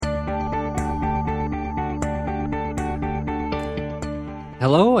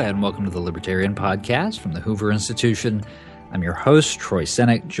Hello, and welcome to the Libertarian podcast from the Hoover Institution. I'm your host, Troy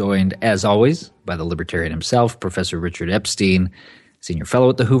Senek, joined, as always, by the Libertarian himself, Professor Richard Epstein, Senior Fellow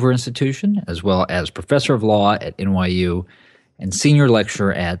at the Hoover Institution, as well as Professor of Law at NYU and Senior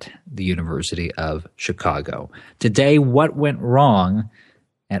Lecturer at the University of Chicago. Today, what went wrong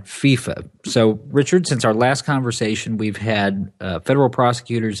at FIFA? So, Richard, since our last conversation, we've had federal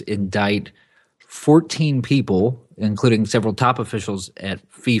prosecutors indict 14 people, including several top officials at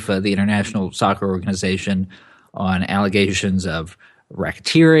FIFA, the international soccer organization, on allegations of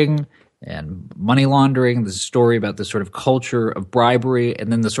racketeering and money laundering. There's a story about the sort of culture of bribery,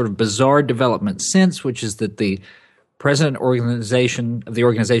 and then the sort of bizarre development since, which is that the president of the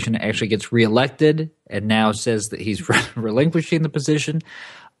organization actually gets reelected and now says that he's relinquishing the position.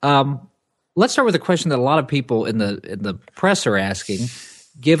 Let's start with a question that a lot of people in the press are asking.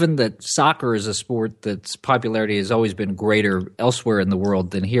 Given that soccer is a sport that's popularity has always been greater elsewhere in the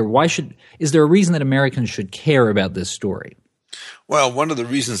world than here, is there a reason that Americans should care about this story? Well, one of the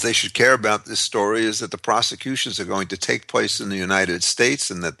reasons they should care about this story is that the prosecutions are going to take place in the United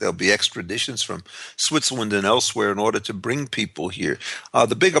States and that there'll be extraditions from Switzerland and elsewhere in order to bring people here.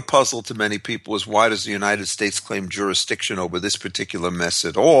 The bigger puzzle to many people is, why does the United States claim jurisdiction over this particular mess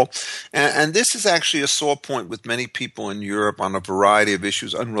at all? And this is actually a sore point with many people in Europe on a variety of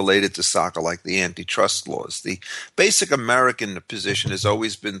issues unrelated to soccer, like the antitrust laws. The basic American position has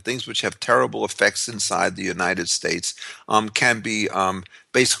always been things which have terrible effects inside the United States can be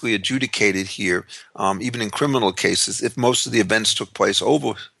basically adjudicated here, even in criminal cases, if most of the events took place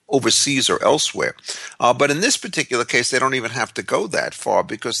overseas or elsewhere. But in this particular case, they don't even have to go that far,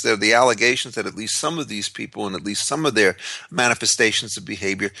 because they're the allegations that at least some of these people and at least some of their manifestations of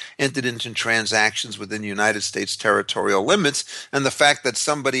behavior entered into transactions within the United States territorial limits, and the fact that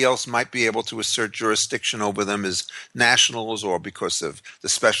somebody else might be able to assert jurisdiction over them as nationals or because of the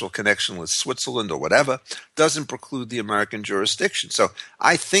special connection with Switzerland or whatever doesn't preclude the American jurisdiction. So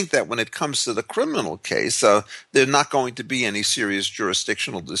I think that when it comes to the criminal case, there are not going to be any serious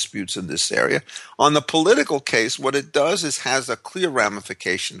jurisdictional disputes in this area. On the political case, what it does is has a clear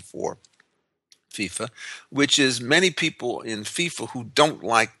ramification for FIFA, which is many people in FIFA who don't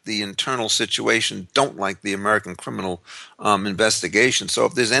like the internal situation, don't like the American criminal investigation. So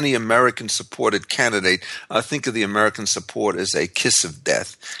if there's any American-supported candidate, think of the American support as a kiss of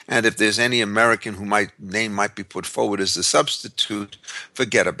death. And if there's any American name might be put forward as a substitute,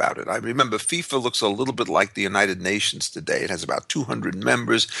 forget about it. I remember FIFA looks a little bit like the United Nations today. It has about 200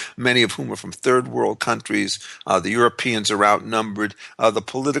 members, many of whom are from third world countries. The Europeans are outnumbered. The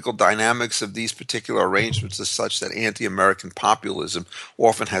political dynamics of these particular arrangements is such that anti-American populism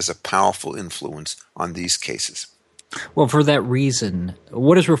often has a powerful influence on these cases. Well, for that reason,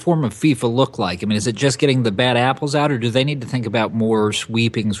 what does reform of FIFA look like? I mean, is it just getting the bad apples out, or do they need to think about more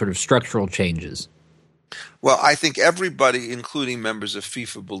sweeping sort of structural changes? Well, I think everybody, including members of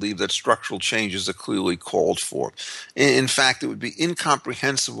FIFA, believe that structural changes are clearly called for. In fact, it would be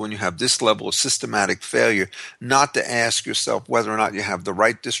incomprehensible when you have this level of systematic failure not to ask yourself whether or not you have the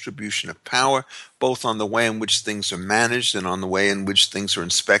right distribution of power, both on the way in which things are managed and on the way in which things are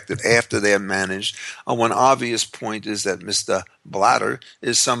inspected after they are managed. One obvious point is that Mr. Blatter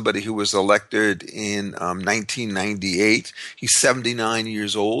is somebody who was elected in 1998. He's 79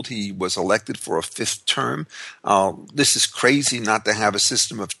 years old. He was elected for a fifth term. This is crazy not to have a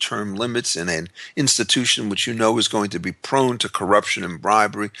system of term limits in an institution which you know is going to be prone to corruption and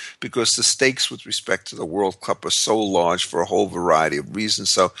bribery, because the stakes with respect to the World Cup are so large for a whole variety of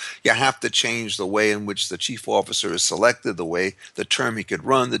reasons. So you have to change the way in which the chief officer is selected, the term he could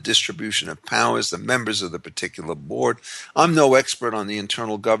run, the distribution of powers, the members of the particular board. I'm no expert on the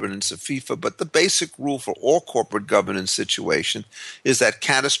internal governance of FIFA, but the basic rule for all corporate governance situation is that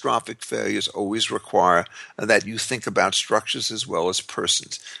catastrophic failures always require that you think about structures as well as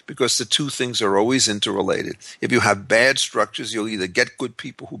persons, because the two things are always interrelated. If you have bad structures, you'll either get good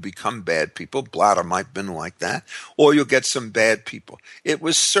people who become bad people, Blatter might have been like that, or you'll get some bad people. It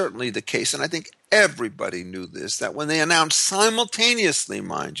was certainly the case, and I think everybody knew this, that when they announced simultaneously,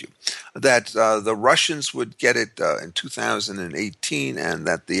 mind you, that the Russians would get it in 2018 and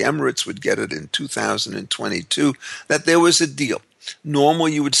that the Emirates would get it in 2022, that there was a deal.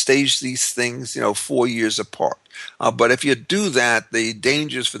 Normally, you would stage these things, 4 years apart. But if you do that, the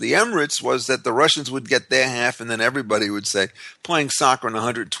dangers for the Emirates was that the Russians would get their half, and then everybody would say, playing soccer in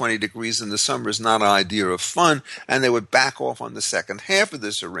 120 degrees in the summer is not an idea of fun, and they would back off on the second half of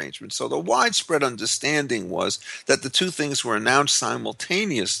this arrangement. So the widespread understanding was that the two things were announced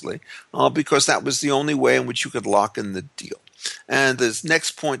simultaneously because that was the only way in which you could lock in the deal. And the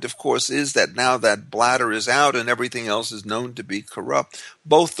next point, of course, is that now that Blatter is out and everything else is known to be corrupt,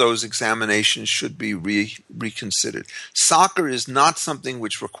 both those examinations should be reconsidered. Soccer is not something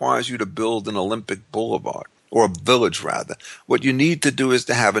which requires you to build an Olympic boulevard, or a village rather. What you need to do is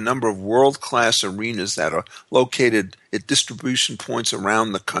to have a number of world-class arenas that are located at distribution points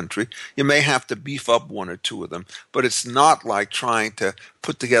around the country. You may have to beef up one or two of them, but it's not like trying to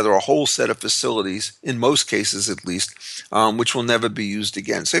put together a whole set of facilities, in most cases at least, which will never be used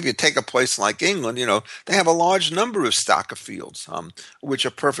again. So if you take a place like England, they have a large number of soccer fields, which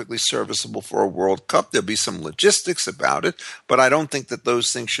are perfectly serviceable for a World Cup. There'll be some logistics about it, but I don't think that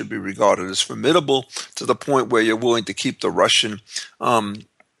those things should be regarded as formidable to the point where you're willing to keep the Russian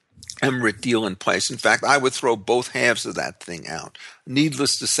Emirate deal in place. In fact, I would throw both halves of that thing out.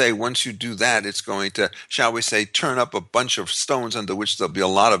 Needless to say, once you do that, it's going to, shall we say, turn up a bunch of stones under which there'll be a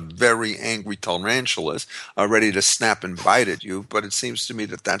lot of very angry tarantulas ready to snap and bite at you. But it seems to me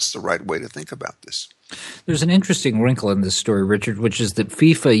that that's the right way to think about this. There's an interesting wrinkle in this story, Richard, which is that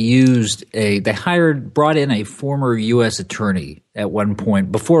FIFA brought in a former U.S. attorney at one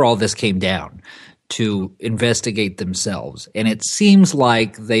point before all this came down to investigate themselves. And it seems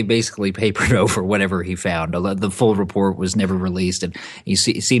like they basically papered over whatever he found. The full report was never released, and he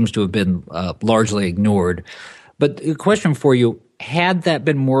seems to have been largely ignored. But the question for you, had that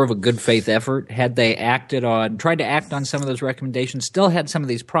been more of a good faith effort, had they tried to act on some of those recommendations, still had some of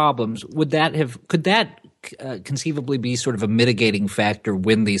these problems, could that conceivably be sort of a mitigating factor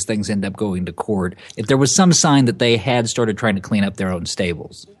when these things end up going to court, if there was some sign that they had started trying to clean up their own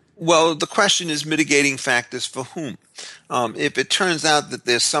stables? Well, the question is mitigating factors for whom? If it turns out that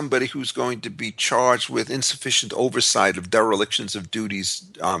there's somebody who's going to be charged with insufficient oversight of derelictions of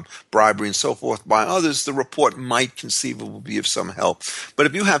duties, bribery, and so forth by others, the report might conceivably be of some help. But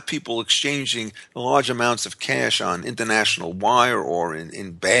if you have people exchanging large amounts of cash on international wire or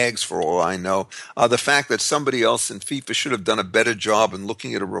in bags, for all I know, the fact that somebody else in FIFA should have done a better job in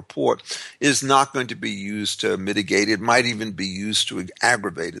looking at a report is not going to be used to mitigate it. It might even be used to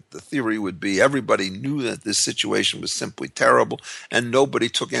aggravate it. The theory would be everybody knew that this situation was simply terrible, and nobody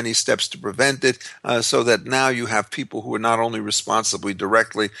took any steps to prevent it, so that now you have people who are not only responsible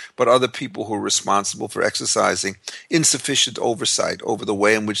directly, but other people who are responsible for exercising insufficient oversight over the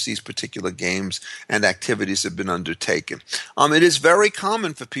way in which these particular games and activities have been undertaken. It is very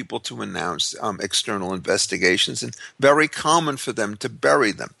common for people to announce external investigations, and very common for them to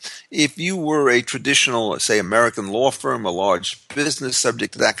bury them. If you were a traditional, say, American law firm, a large business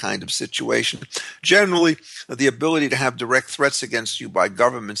subject to that kind of situation, generally the ability to have direct threats against you by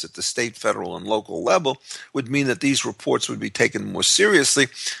governments at the state, federal, and local level would mean that these reports would be taken more seriously.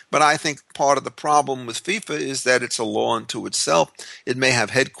 But I think part of the problem with FIFA is that it's a law unto itself. It may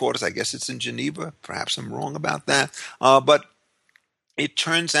have headquarters. I guess it's in Geneva. Perhaps I'm wrong about that. But it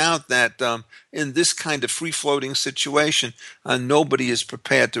turns out that in this kind of free-floating situation, nobody is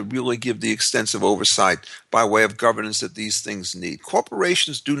prepared to really give the extensive oversight by way of governance that these things need.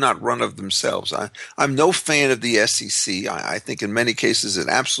 Corporations do not run of themselves. I'm no fan of the SEC. I think in many cases it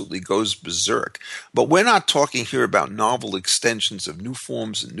absolutely goes berserk. But we're not talking here about novel extensions of new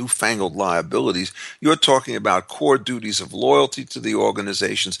forms and newfangled liabilities. You're talking about core duties of loyalty to the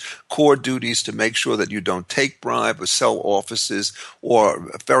organizations, core duties to make sure that you don't take bribe or sell offices or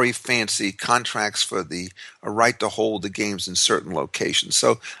very fancy contracts for the right to hold the games in certain locations.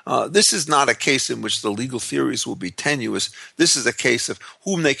 So this is not a case in which the legal theories will be tenuous. This is a case of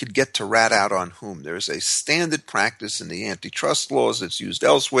whom they could get to rat out on whom. There's a standard practice in the antitrust laws that's used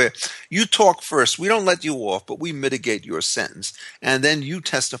elsewhere. You talk first. We don't let you off, but we mitigate your sentence. And then you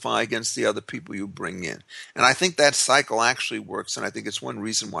testify against the other people you bring in. And I think that cycle actually works, and I think it's one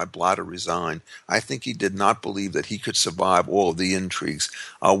reason why Blatter resigned. I think he did not believe that he could survive all of the intrigues.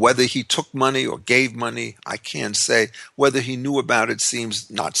 Whether he took money or gave money, I can't say. Whether he knew about it seems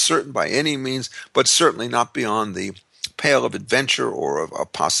not certain by any means, but certainly not beyond the pale of adventure or of a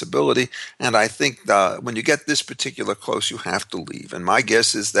possibility. And I think when you get this particular close, you have to leave. And my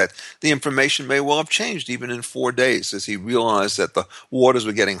guess is that the information may well have changed even in 4 days as he realized that the waters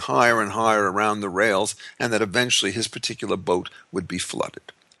were getting higher and higher around the rails and that eventually his particular boat would be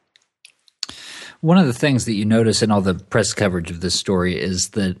flooded. One of the things that you notice in all the press coverage of this story is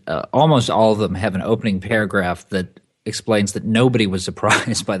that almost all of them have an opening paragraph that explains that nobody was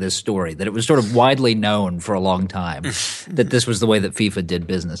surprised by this story, that it was sort of widely known for a long time that this was the way that FIFA did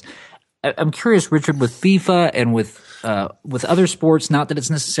business. I'm curious, Richard, with FIFA and with other sports, not that it's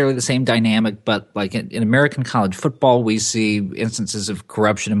necessarily the same dynamic, but like in American college football, we see instances of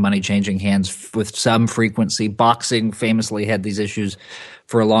corruption and money changing hands with some frequency. Boxing famously had these issues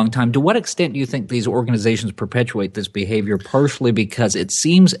for a long time. To what extent do you think these organizations perpetuate this behavior, partially because it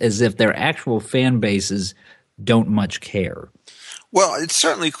seems as if their actual fan bases don't much care? Well, it's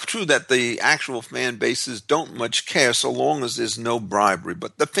certainly true that the actual fan bases don't much care so long as there's no bribery.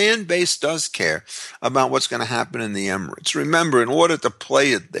 But the fan base does care about what's going to happen in the Emirates. Remember, in order to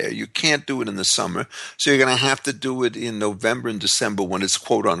play it there, you can't do it in the summer. So you're going to have to do it in November and December when it's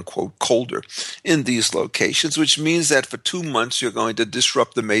quote unquote colder in these locations, which means that for 2 months you're going to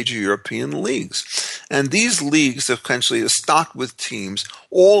disrupt the major European leagues. And these leagues essentially are stocked with teams,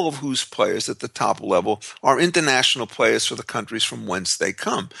 all of whose players at the top level are international players for the countries from whence they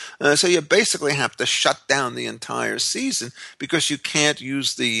come. So you basically have to shut down the entire season because you can't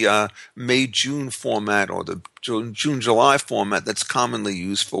use the May-June format or the June-July format that's commonly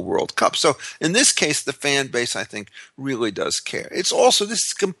used for World Cup. So in this case, the fan base, I think, really does care. It's also, this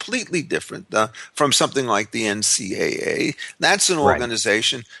is completely different from something like the NCAA. That's an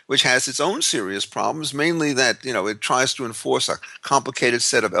organization which has its own serious problems, mainly that, it tries to enforce a complicated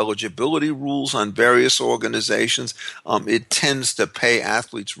set of eligibility rules on various organizations. It tends to pay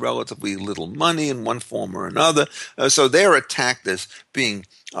athletes relatively little money in one form or another. So they're attacked as being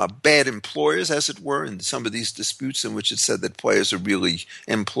bad employers, as it were, in some of these disputes in which it said that players are really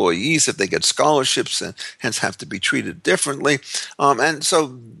employees if they get scholarships and hence have to be treated differently. And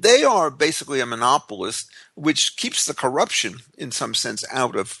so they are basically a monopolist, which keeps the corruption in some sense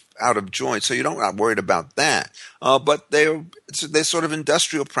out of joint. So you're not worried about that. But their sort of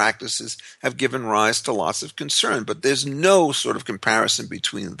industrial practices have given rise to lots of concern. But there's no sort of comparison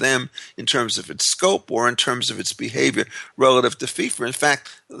between them in terms of its scope or in terms of its behavior relative to FIFA. In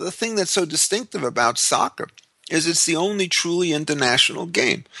fact, the thing that's so distinctive about soccer is it's the only truly international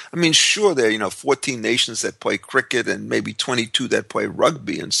game. I mean, sure, there are 14 nations that play cricket and maybe 22 that play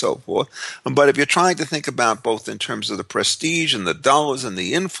rugby and so forth. But if you're trying to think about both in terms of the prestige and the dollars and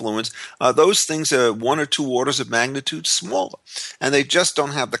the influence, those things are 1 or 2 orders of magnitude smaller. And they just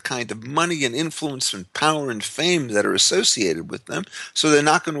don't have the kind of money and influence and power and fame that are associated with them. So they're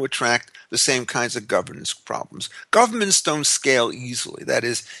not going to attract the same kinds of governance problems. Governments don't scale easily. That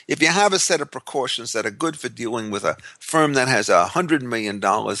is, if you have a set of precautions that are good for dealing with a firm that has $100 million,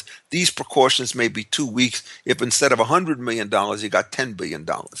 these precautions may be too weak if instead of $100 million, you got $10 billion.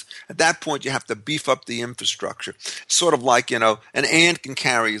 At that point, you have to beef up the infrastructure. It's sort of like, an ant can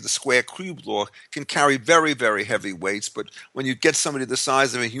carry, the square cube law can carry very, very heavy weights, but when you get somebody the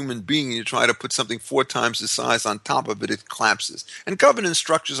size of a human being and you try to put something 4 times the size on top of it, it collapses. And governance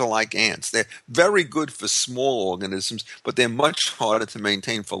structures are like ants. They're very good for small organisms, but they're much harder to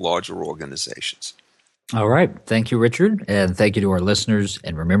maintain for larger organizations. All right. Thank you, Richard. And thank you to our listeners.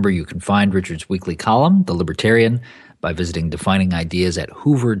 And remember, you can find Richard's weekly column, The Libertarian, by visiting Defining Ideas at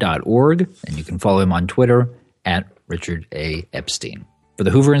hoover.org. And you can follow him on Twitter at Richard A. Epstein. For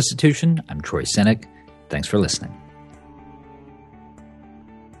the Hoover Institution, I'm Troy Senik. Thanks for listening.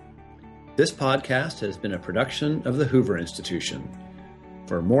 This podcast has been a production of the Hoover Institution.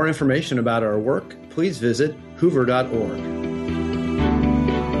 For more information about our work, please visit hoover.org.